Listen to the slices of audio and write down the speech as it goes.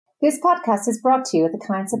This podcast is brought to you with the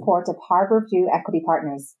kind support of Harbour View Equity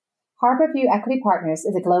Partners. Harbour View Equity Partners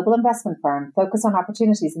is a global investment firm focused on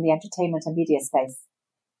opportunities in the entertainment and media space.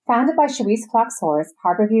 Founded by Sharice Clark-Soares,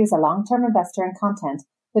 Harbour View is a long-term investor in content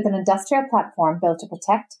with an industrial platform built to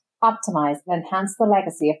protect, optimize, and enhance the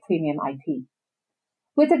legacy of premium IP.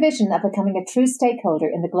 With a vision of becoming a true stakeholder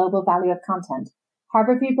in the global value of content,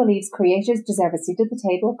 Harbour View believes creators deserve a seat at the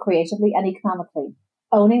table creatively and economically,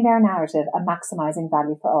 owning their narrative and maximizing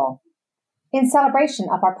value for all. In celebration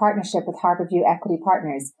of our partnership with Harbour View Equity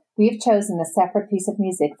Partners, we have chosen a separate piece of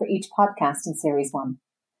music for each podcast in Series 1.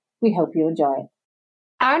 We hope you enjoy it.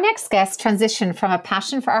 Our next guest transitioned from a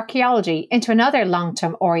passion for archaeology into another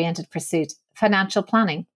long-term oriented pursuit, financial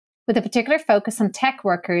planning, with a particular focus on tech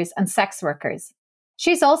workers and sex workers.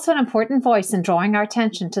 She's also an important voice in drawing our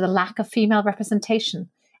attention to the lack of female representation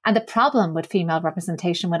and the problem with female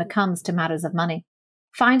representation when it comes to matters of money.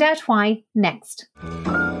 Find out why next. I'm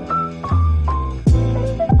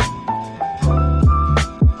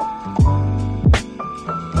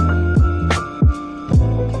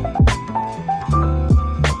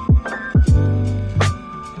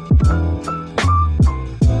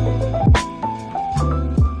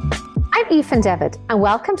Aoife Devitt, and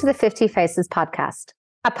welcome to the 50 Faces podcast,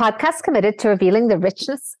 a podcast committed to revealing the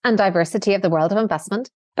richness and diversity of the world of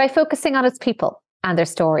investment by focusing on its people and their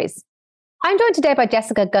stories. I'm joined today by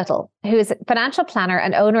Jessica Goedtel, who is a financial planner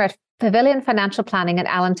and owner at Pavilion Financial Planning in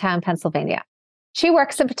Allentown, Pennsylvania. She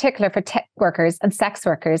works in particular for tech workers and sex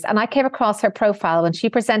workers, and I came across her profile when she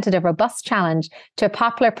presented a robust challenge to a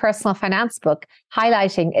popular personal finance book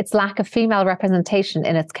highlighting its lack of female representation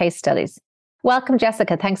in its case studies. Welcome,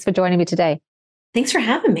 Jessica. Thanks for joining me today. Thanks for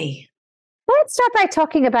having me. Let's start by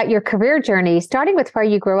talking about your career journey, starting with where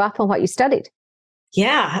you grew up and what you studied.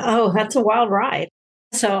 Yeah. Oh, that's a wild ride.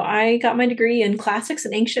 So I got my degree in classics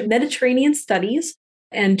and ancient Mediterranean studies.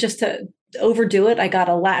 And just to overdo it, I got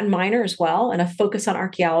a Latin minor as well and a focus on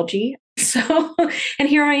archaeology. So, and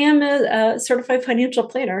here I am, a certified financial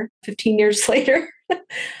planner 15 years later.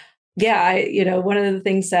 Yeah, one of the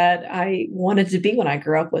things that I wanted to be when I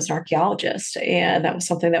grew up was an archaeologist. And that was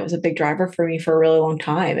something that was a big driver for me for a really long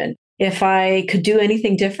time. And if I could do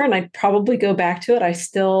anything different, I'd probably go back to it. I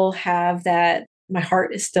still have that. My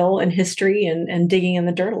heart is still in history and digging in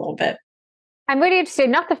the dirt a little bit. I'm really interested,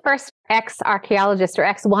 not the first ex-archaeologist or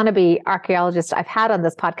ex-wannabe archaeologist I've had on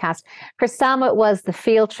this podcast. For some, it was the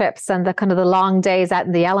field trips and the kind of the long days out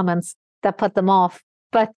in the elements that put them off.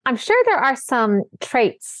 But I'm sure there are some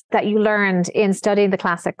traits that you learned in studying the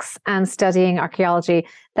classics and studying archaeology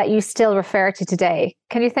that you still refer to today.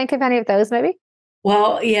 Can you think of any of those maybe?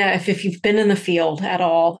 Well, yeah, if you've been in the field at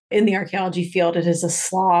all, in the archaeology field, it is a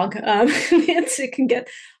slog. It can get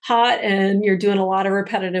hot and you're doing a lot of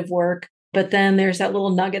repetitive work. But then there's that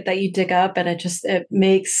little nugget that you dig up and it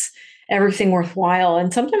makes everything worthwhile.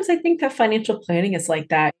 And sometimes I think that financial planning is like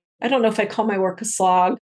that. I don't know if I call my work a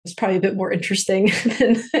slog. It's probably a bit more interesting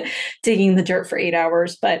than digging the dirt for 8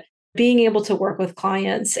 hours. But being able to work with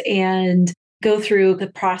clients and go through the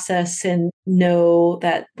process and know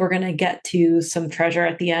that we're going to get to some treasure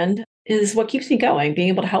at the end is what keeps me going, being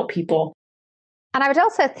able to help people. And I would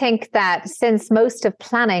also think that since most of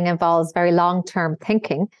planning involves very long-term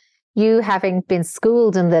thinking, you having been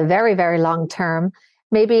schooled in the very, very long term,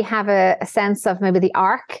 maybe have a sense of maybe the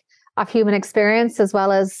arc of human experience as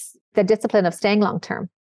well as the discipline of staying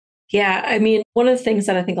long-term. Yeah, I mean, one of the things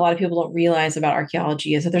that I think a lot of people don't realize about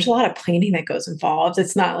archaeology is that there's a lot of planning that goes involved.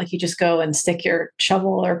 It's not like you just go and stick your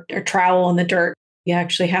shovel or trowel in the dirt. You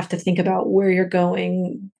actually have to think about where you're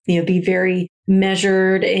going, be very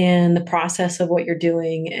measured in the process of what you're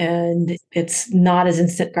doing. And it's not as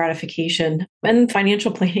instant gratification. And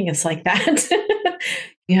financial planning is like that.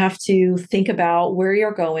 You have to think about where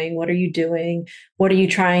you're going, what are you doing, what are you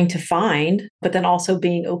trying to find, but then also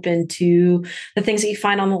being open to the things that you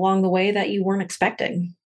find along the way that you weren't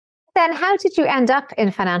expecting. Then how did you end up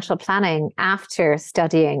in financial planning after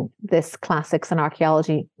studying this classics and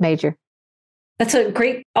archaeology major? That's a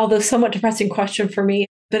great, although somewhat depressing question for me,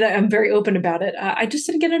 but I'm very open about it. I just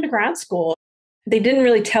didn't get into grad school. They didn't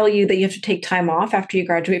really tell you that you have to take time off after you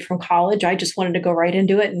graduate from college. I just wanted to go right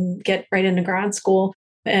into it and get right into grad school.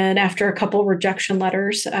 And after a couple of rejection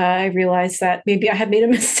letters, I realized that maybe I had made a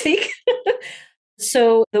mistake.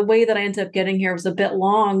 So the way that I ended up getting here was a bit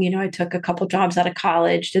long. I took a couple jobs out of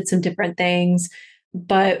college, did some different things.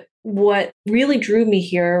 But what really drew me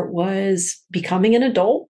here was becoming an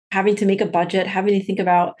adult, having to make a budget, having to think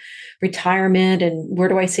about retirement and where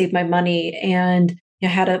do I save my money. And I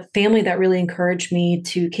had a family that really encouraged me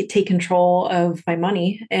to take control of my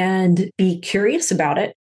money and be curious about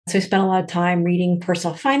it. So I spent a lot of time reading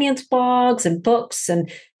personal finance blogs and books,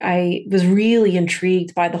 and I was really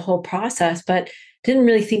intrigued by the whole process, but didn't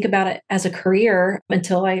really think about it as a career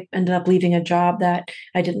until I ended up leaving a job that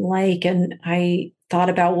I didn't like. And I thought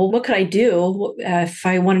about, well, what could I do if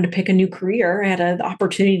I wanted to pick a new career? I had an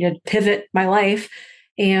opportunity to pivot my life.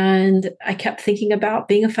 And I kept thinking about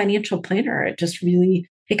being a financial planner. It just really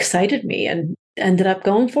excited me and ended up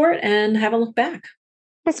going for it and haven't looked back.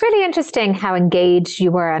 It's really interesting how engaged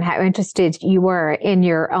you were and how interested you were in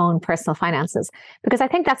your own personal finances, because I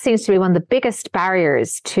think that seems to be one of the biggest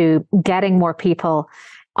barriers to getting more people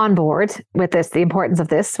on board with this, the importance of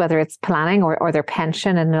this, whether it's planning or their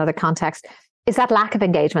pension in another context, is that lack of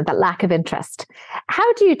engagement, that lack of interest.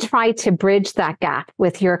 How do you try to bridge that gap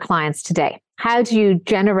with your clients today? How do you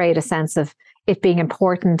generate a sense of it being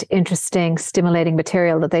important, interesting, stimulating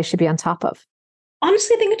material that they should be on top of?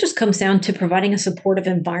 Honestly, I think it just comes down to providing a supportive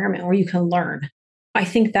environment where you can learn. I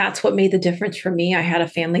think that's what made the difference for me. I had a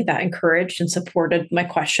family that encouraged and supported my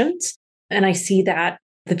questions. And I see that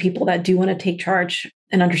the people that do want to take charge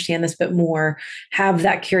and understand this bit more have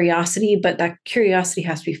that curiosity, but that curiosity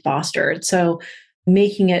has to be fostered. So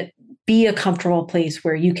making it be a comfortable place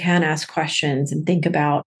where you can ask questions and think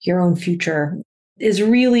about your own future is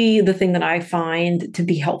really the thing that I find to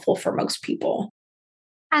be helpful for most people.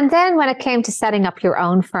 And then when it came to setting up your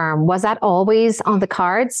own firm, was that always on the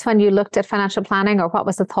cards when you looked at financial planning, or what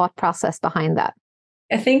was the thought process behind that?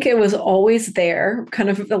 I think it was always there, kind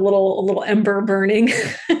of a little ember burning.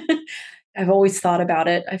 I've always thought about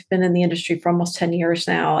it. I've been in the industry for almost 10 years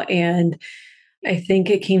now. And I think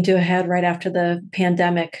it came to a head right after the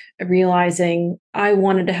pandemic, realizing I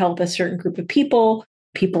wanted to help a certain group of people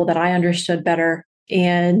that I understood better,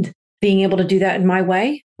 and being able to do that in my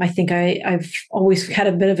way. I think I've always had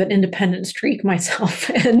a bit of an independent streak myself.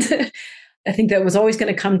 And I think that was always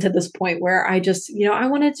going to come to this point where I just, I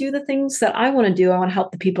want to do the things that I want to do. I want to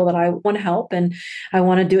help the people that I want to help, and I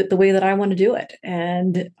want to do it the way that I want to do it.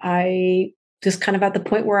 And I just kind of at the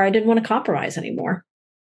point where I didn't want to compromise anymore.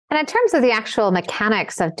 And in terms of the actual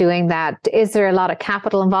mechanics of doing that, is there a lot of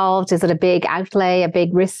capital involved? Is it a big outlay, a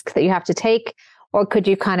big risk that you have to take? Or could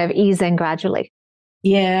you kind of ease in gradually?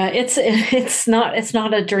 Yeah, it's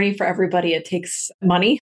not a journey for everybody. It takes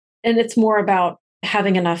money, and it's more about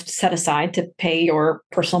having enough set aside to pay your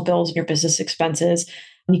personal bills and your business expenses.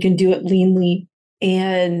 You can do it leanly,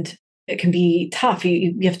 and it can be tough.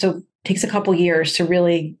 You have to takes a couple years to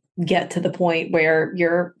really get to the point where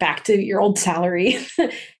you're back to your old salary.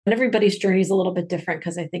 And everybody's journey is a little bit different,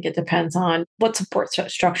 because I think it depends on what support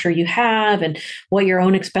structure you have and what your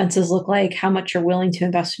own expenses look like, how much you're willing to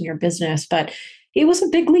invest in your business. But it was a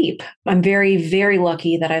big leap. I'm very, very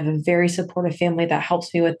lucky that I have a very supportive family that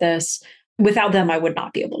helps me with this. Without them, I would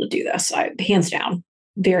not be able to do this. Hands down,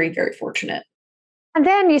 very, very fortunate. And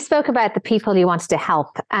then you spoke about the people you wanted to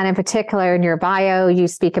help. And in particular, in your bio, you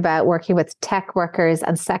speak about working with tech workers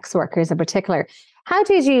and sex workers in particular. How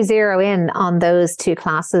did you zero in on those two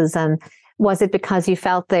classes? And was it because you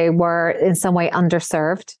felt they were in some way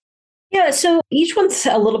underserved? Yeah, so each one's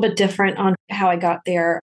a little bit different on how I got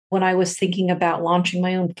there. When I was thinking about launching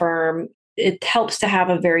my own firm, it helps to have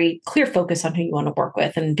a very clear focus on who you want to work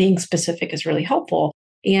with, and being specific is really helpful.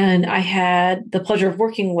 And I had the pleasure of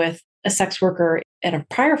working with a sex worker at a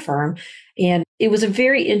prior firm, and it was a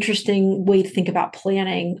very interesting way to think about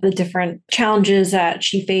planning the different challenges that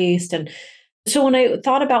she faced. And so when I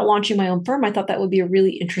thought about launching my own firm, I thought that would be a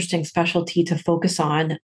really interesting specialty to focus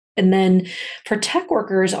on. And then for tech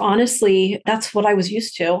workers, honestly, that's what I was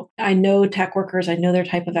used to. I know tech workers, I know their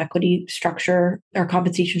type of equity structure or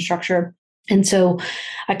compensation structure. And so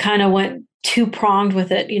I kind of went two-pronged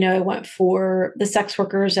with it. I went for the sex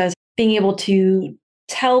workers as being able to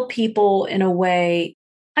tell people in a way,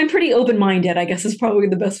 I'm pretty open-minded, I guess is probably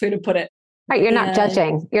the best way to put it. Right. You're not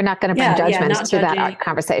judging. You're not going to bring judgment to judging. that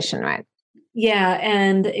conversation, right? Yeah.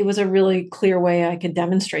 And it was a really clear way I could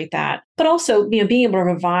demonstrate that. But also, being able to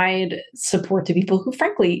provide support to people who,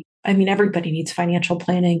 frankly, everybody needs financial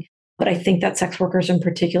planning. But I think that sex workers in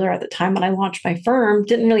particular, at the time when I launched my firm,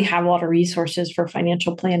 didn't really have a lot of resources for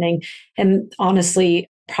financial planning. And honestly,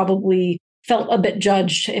 probably felt a bit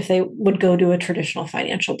judged if they would go to a traditional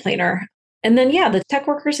financial planner. And then, the tech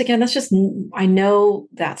workers, again, that's just, I know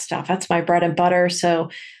that stuff. That's my bread and butter. So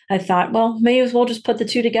I thought, well, may as well just put the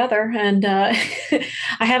two together. And I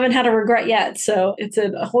haven't had a regret yet. So it's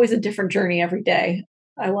always a different journey every day.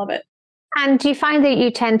 I love it. And do you find that you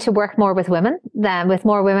tend to work more with women with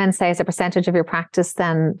more women, say, as a percentage of your practice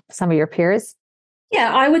than some of your peers?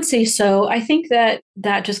 Yeah, I would say so. I think that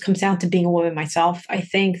just comes down to being a woman myself. I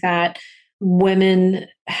think that women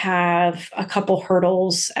have a couple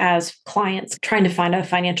hurdles as clients trying to find a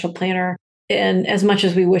financial planner. And as much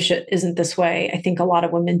as we wish it isn't this way, I think a lot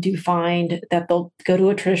of women do find that they'll go to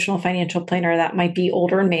a traditional financial planner that might be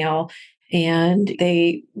older and male, and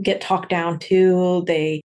they get talked down to,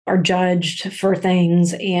 they are judged for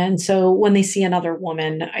things. And so when they see another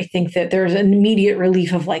woman, I think that there's an immediate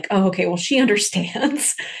relief of like, oh, okay, well, she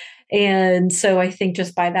understands. And so I think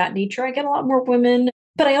just by that nature, I get a lot more women,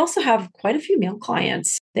 but I also have quite a few male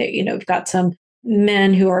clients that, I've got some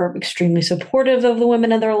men who are extremely supportive of the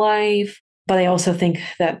women in their life, but I also think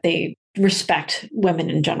that they respect women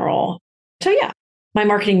in general. So yeah, my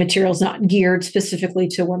marketing material is not geared specifically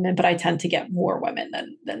to women, but I tend to get more women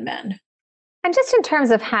than men. And just in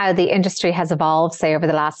terms of how the industry has evolved, say, over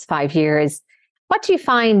the last 5 years, what do you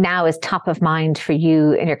find now is top of mind for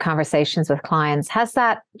you in your conversations with clients? Has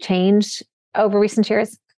that changed over recent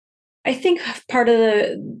years? I think part of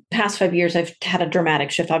the past 5 years, I've had a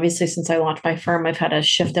dramatic shift. Obviously, since I launched my firm, I've had a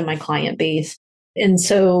shift in my client base. And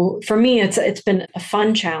so for me, it's been a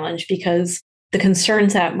fun challenge because the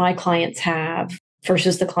concerns that my clients have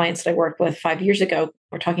versus the clients that I worked with 5 years ago,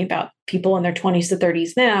 we're talking about people in their 20s to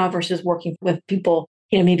 30s now versus working with people,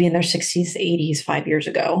 maybe in their 60s to 80s 5 years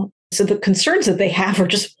ago. So the concerns that they have are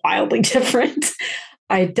just wildly different.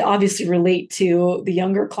 I obviously relate to the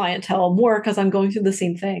younger clientele more because I'm going through the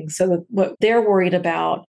same thing. So what they're worried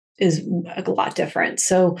about is a lot different.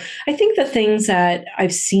 So I think the things that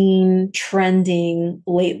I've seen trending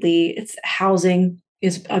lately, it's housing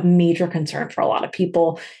is a major concern for a lot of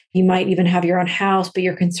people. You might even have your own house, but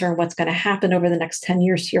you're concerned what's going to happen over the next 10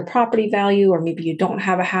 years to your property value, or maybe you don't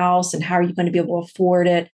have a house and how are you going to be able to afford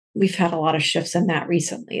it? We've had a lot of shifts in that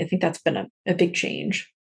recently. I think that's been a big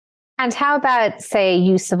change. And how about, say,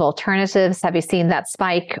 use of alternatives? Have you seen that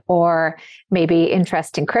spike, or maybe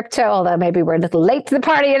interest in crypto, although maybe we're a little late to the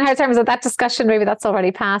party in terms of that discussion, maybe that's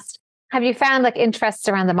already passed. Have you found like interests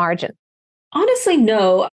around the margin? Honestly,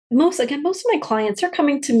 no. Most of my clients are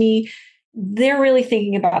coming to me, they're really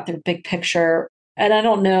thinking about their big picture. And I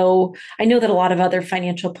don't know, I know that a lot of other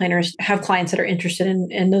financial planners have clients that are interested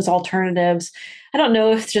in those alternatives. I don't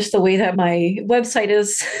know if it's just the way that my website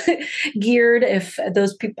is geared, if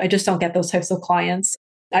those people, I just don't get those types of clients.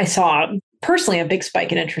 I saw personally a big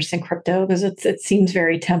spike in interest in crypto because it seems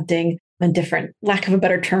very tempting and different, lack of a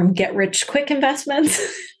better term, get rich quick investments.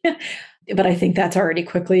 But I think that's already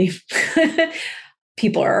quickly,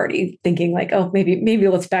 people are already thinking like, oh, maybe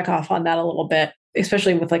let's back off on that a little bit,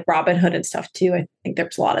 especially with like Robinhood and stuff too. I think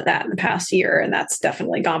there's a lot of that in the past year, and that's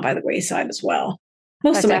definitely gone by the wayside as well.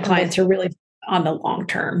 Most of my clients are really on the long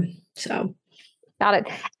term. So. Got it.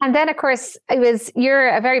 And then, of course, you're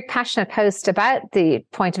a very passionate host about the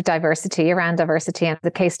point of diversity, around diversity and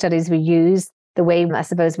the case studies we use, the way, I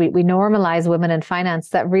suppose, we normalize women in finance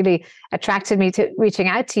that really attracted me to reaching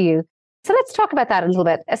out to you. So let's talk about that a little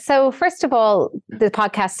bit. So first of all, the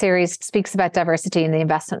podcast series speaks about diversity in the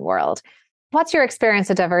investment world. What's your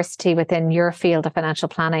experience of diversity within your field of financial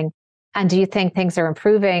planning? And do you think things are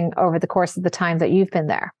improving over the course of the time that you've been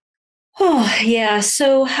there? Oh, yeah.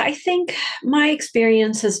 So I think my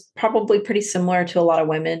experience is probably pretty similar to a lot of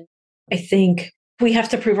women. I think we have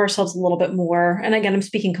to prove ourselves a little bit more. And again, I'm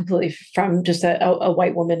speaking completely from just a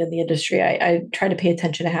white woman in the industry. I try to pay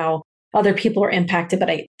attention to how other people are impacted, but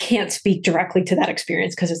I can't speak directly to that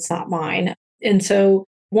experience because it's not mine. And so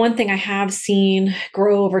one thing I have seen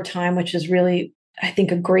grow over time, which is really, I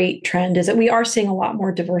think, a great trend, is that we are seeing a lot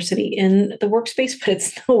more diversity in the workspace, but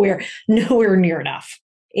it's nowhere near enough.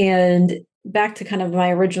 And back to kind of my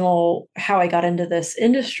original, how I got into this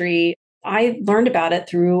industry, I learned about it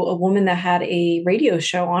through a woman that had a radio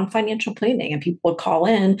show on financial planning, and people would call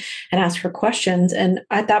in and ask her questions. And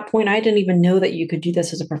at that point, I didn't even know that you could do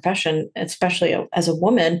this as a profession, especially as a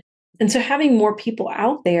woman. And so having more people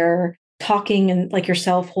out there talking, and like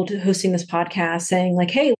yourself hosting this podcast saying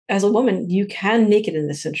like, hey, as a woman, you can make it in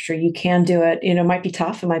this industry. You can do it. It might be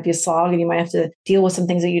tough. It might be a slog, and you might have to deal with some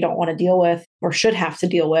things that you don't want to deal with or should have to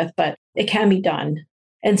deal with, but it can be done.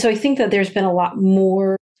 And so I think that there's been a lot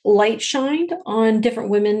more light shined on different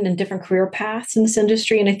women and different career paths in this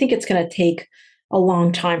industry. And I think it's going to take a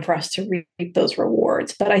long time for us to reap those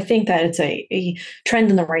rewards. But I think that it's a trend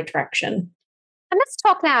in the right direction. And let's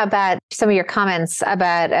talk now about some of your comments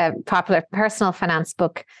about a popular personal finance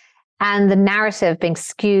book and the narrative being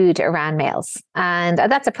skewed around males. And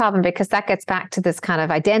that's a problem because that gets back to this kind of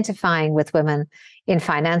identifying with women in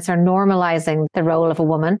finance or normalizing the role of a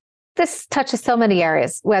woman. This touches so many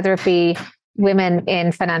areas, whether it be women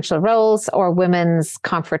in financial roles or women's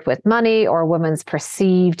comfort with money or women's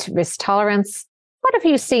perceived risk tolerance. What have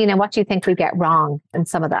you seen and what do you think we get wrong in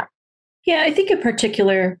some of that? Yeah, I think in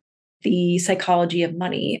particular, The Psychology of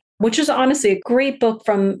Money, which is honestly a great book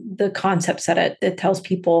from the concepts that it tells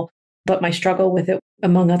people. But my struggle with it,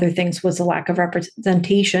 among other things, was the lack of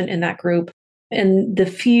representation in that group. And the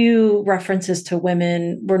few references to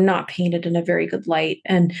women were not painted in a very good light.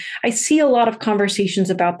 And I see a lot of conversations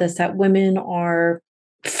about this, that women are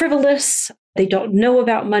frivolous, they don't know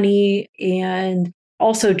about money, and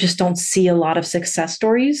also just don't see a lot of success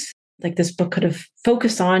stories. Like, this book could have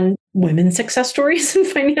focused on women's success stories in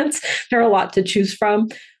finance. There are a lot to choose from.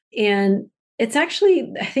 And it's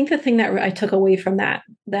actually, I think the thing that I took away from that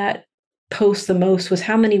post the most was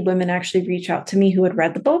how many women actually reached out to me who had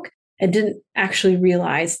read the book and didn't actually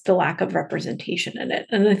realize the lack of representation in it.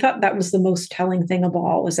 And I thought that was the most telling thing of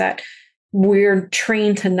all, was that we're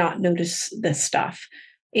trained to not notice this stuff.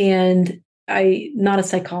 And I'm not a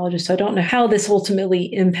psychologist, so I don't know how this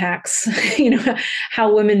ultimately impacts,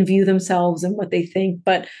 how women view themselves and what they think.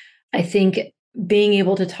 But I think being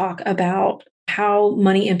able to talk about how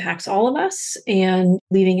money impacts all of us and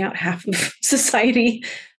leaving out half of society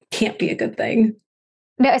can't be a good thing.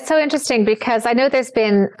 No, it's so interesting because I know there's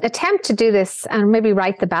been an attempt to do this and maybe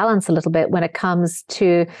right the balance a little bit when it comes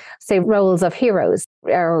to, say, roles of heroes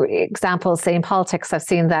or examples, say, in politics. I've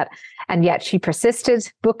seen that. And Yet She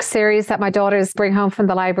Persisted book series that my daughters bring home from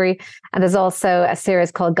the library. And there's also a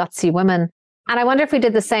series called Gutsy Women. And I wonder if we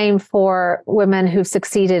did the same for women who've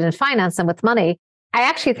succeeded in finance and with money. I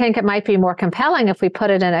actually think it might be more compelling if we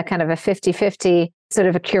put it in a kind of a 50-50 sort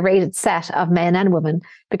of a curated set of men and women,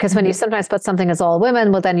 because when you sometimes put something as all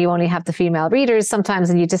women, well, then you only have the female readers sometimes,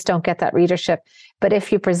 and you just don't get that readership. But if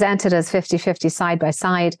you present it as 50-50 side by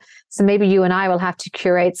side, so maybe you and I will have to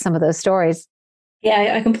curate some of those stories.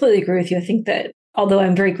 Yeah, I completely agree with you. I think that although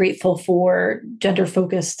I'm very grateful for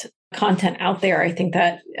gender-focused content out there, I think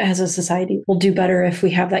that as a society, we'll do better if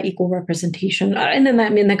we have that equal representation. And then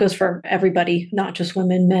that goes for everybody, not just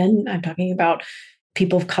women, men. I'm talking about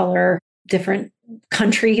people of color, different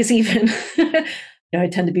countries even. I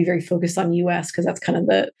tend to be very focused on US because that's kind of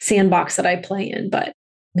the sandbox that I play in. But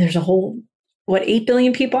there's a whole, 8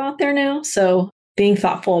 billion people out there now. So being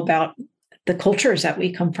thoughtful about the cultures that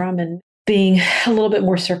we come from and being a little bit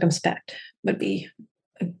more circumspect would be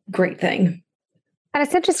a great thing. And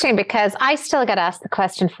it's interesting because I still get asked the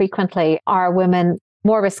question frequently, are women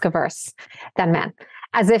more risk averse than men?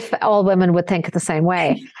 As if all women would think the same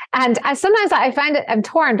way. And sometimes I find I'm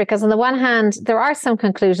torn because on the one hand, there are some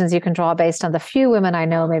conclusions you can draw based on the few women I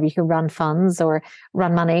know maybe who run funds or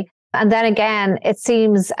run money. And then again, it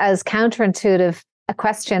seems as counterintuitive a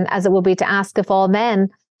question as it will be to ask if all men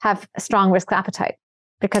have a strong risk appetite,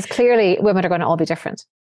 because clearly women are going to all be different.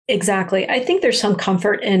 Exactly. I think there's some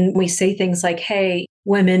comfort in we say things like, hey,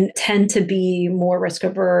 women tend to be more risk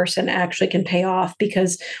averse and actually can pay off,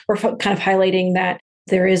 because we're kind of highlighting that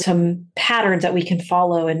there is some patterns that we can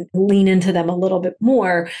follow and lean into them a little bit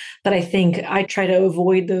more. But I think I try to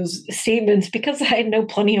avoid those statements because I know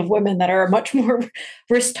plenty of women that are much more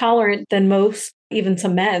risk tolerant than most, even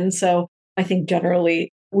some men. So I think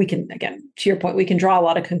generally we can, again, to your point, we can draw a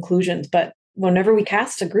lot of conclusions. But whenever we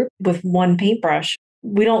cast a group with one paintbrush,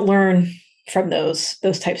 we don't learn from those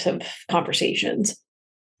types of conversations.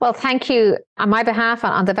 Well, thank you on my behalf,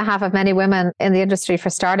 on the behalf of many women in the industry, for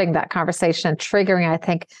starting that conversation and triggering, I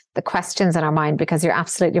think, the questions in our mind, because you're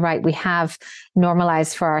absolutely right. We have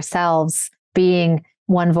normalized for ourselves being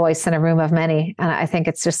one voice in a room of many. And I think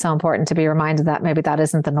it's just so important to be reminded that maybe that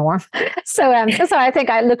isn't the norm. So I think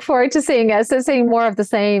I look forward to seeing more of the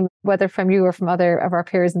same, whether from you or from other of our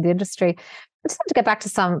peers in the industry. I just want to get back to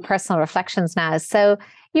some personal reflections now. So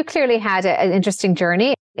you clearly had an interesting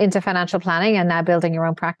journey into financial planning and now building your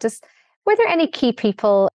own practice. Were there any key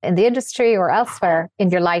people in the industry or elsewhere in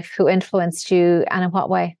your life who influenced you, and in what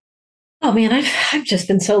way? Oh man, I've just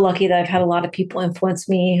been so lucky that I've had a lot of people influence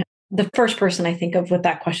me. The first person I think of with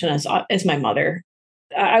that question is my mother.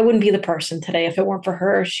 I wouldn't be the person today if it weren't for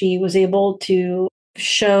her. She was able to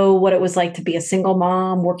show what it was like to be a single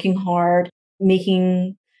mom, working hard,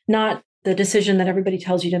 making not the decision that everybody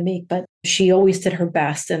tells you to make, but she always did her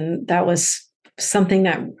best. And that was something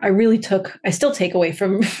that I still take away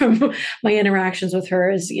from my interactions with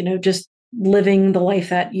her, is, just living the life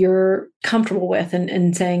that you're comfortable with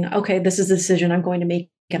and saying, okay, this is the decision I'm going to make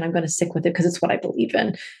and I'm going to stick with it because it's what I believe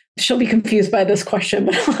in. She'll be confused by this question,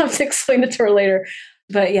 but I'll have to explain it to her later.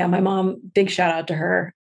 But yeah, my mom, big shout out to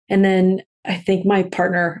her. And then I think my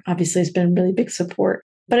partner obviously has been really big support.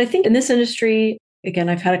 But I think in this industry, again,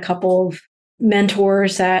 I've had a couple of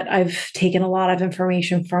mentors that I've taken a lot of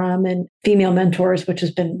information from, and female mentors, which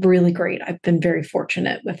has been really great. I've been very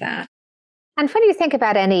fortunate with that. And when you think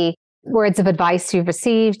about any words of advice you've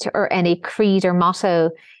received or any creed or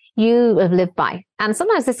motto you have lived by. And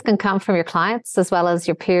sometimes this can come from your clients as well as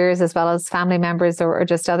your peers, as well as family members or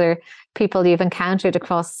just other people you've encountered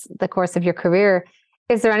across the course of your career.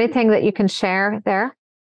 Is there anything that you can share there?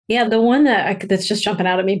 Yeah, the one that's just jumping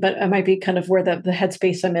out at me, but it might be kind of where the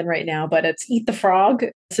headspace I'm in right now, but it's eat the frog.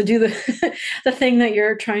 So do the the thing that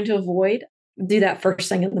you're trying to avoid, do that first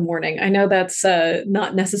thing in the morning. I know that's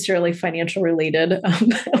not necessarily financial related,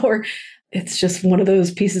 or it's just one of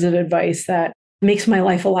those pieces of advice that makes my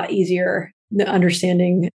life a lot easier. The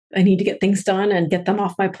understanding I need to get things done and get them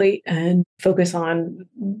off my plate and focus on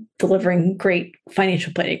delivering great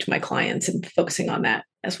financial planning to my clients and focusing on that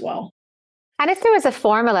as well. And if there was a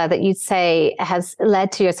formula that you'd say has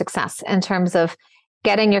led to your success in terms of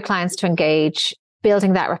getting your clients to engage,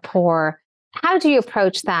 building that rapport, how do you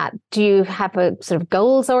approach that? Do you have a sort of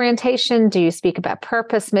goals orientation? Do you speak about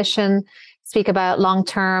purpose, mission, speak about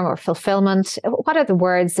long-term or fulfillment? What are the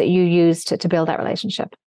words that you use to build that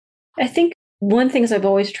relationship? I think one thing I've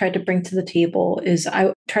always tried to bring to the table is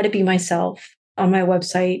I try to be myself. On my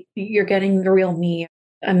website, you're getting the real me.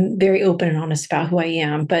 I'm very open and honest about who I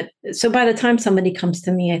am. But so by the time somebody comes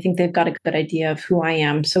to me, I think they've got a good idea of who I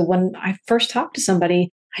am. So when I first talk to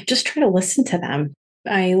somebody, I just try to listen to them.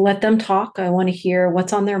 I let them talk. I want to hear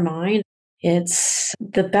what's on their mind. It's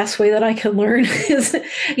the best way that I can learn is,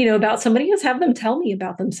 about somebody is have them tell me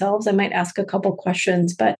about themselves. I might ask a couple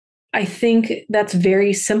questions, but I think that's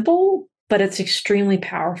very simple, but it's extremely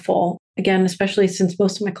powerful. Again, especially since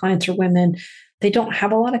most of my clients are women, they don't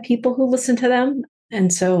have a lot of people who listen to them.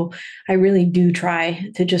 And so I really do try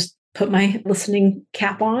to just put my listening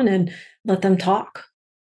cap on and let them talk.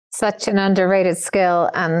 Such an underrated skill,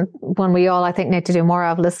 and one we all, I think, need to do more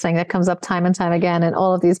of, listening. That comes up time and time again in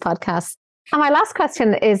all of these podcasts. And my last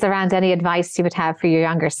question is around any advice you would have for your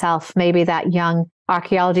younger self, maybe that young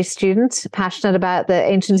archaeology student passionate about the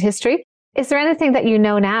ancient history. Is there anything that you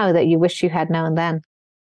know now that you wish you had known then?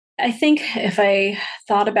 I think if I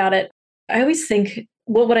thought about it, I always think,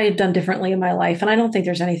 what would I have done differently in my life? And I don't think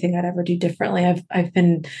there's anything I'd ever do differently. I've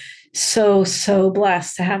been so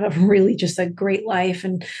blessed to have really just a great life.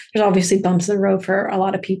 And there's obviously bumps in the road for a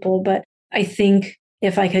lot of people. But I think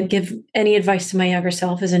if I could give any advice to my younger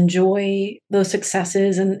self is enjoy those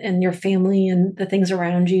successes and your family and the things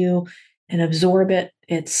around you and absorb it.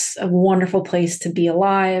 It's a wonderful place to be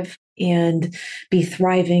alive and be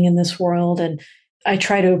thriving in this world. And I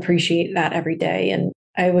try to appreciate that every day. And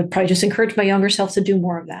I would probably just encourage my younger self to do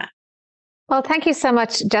more of that. Well, thank you so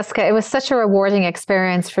much, Jessica. It was such a rewarding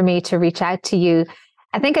experience for me to reach out to you.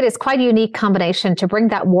 I think it is quite a unique combination to bring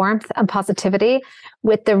that warmth and positivity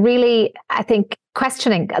with the really, I think,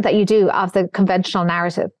 questioning that you do of the conventional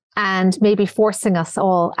narrative and maybe forcing us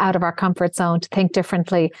all out of our comfort zone to think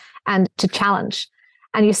differently and to challenge.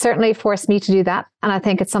 And you certainly forced me to do that. And I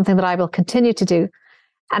think it's something that I will continue to do.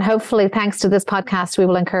 And hopefully, thanks to this podcast, we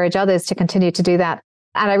will encourage others to continue to do that.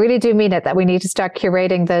 And I really do mean it, that we need to start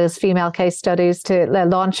curating those female case studies to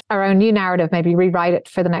launch our own new narrative, maybe rewrite it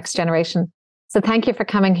for the next generation. So thank you for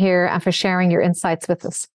coming here and for sharing your insights with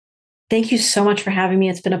us. Thank you so much for having me.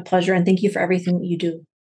 It's been a pleasure. And thank you for everything that you do.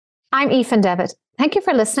 I'm Aoife Devitt. Thank you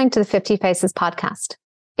for listening to the 50 Faces podcast.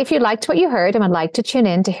 If you liked what you heard and would like to tune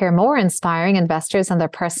in to hear more inspiring investors and their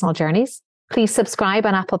personal journeys, please subscribe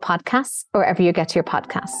on Apple Podcasts or wherever you get your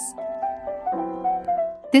podcasts.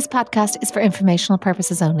 This podcast is for informational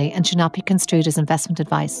purposes only and should not be construed as investment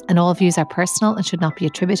advice, and all views are personal and should not be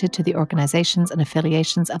attributed to the organizations and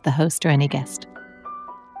affiliations of the host or any guest.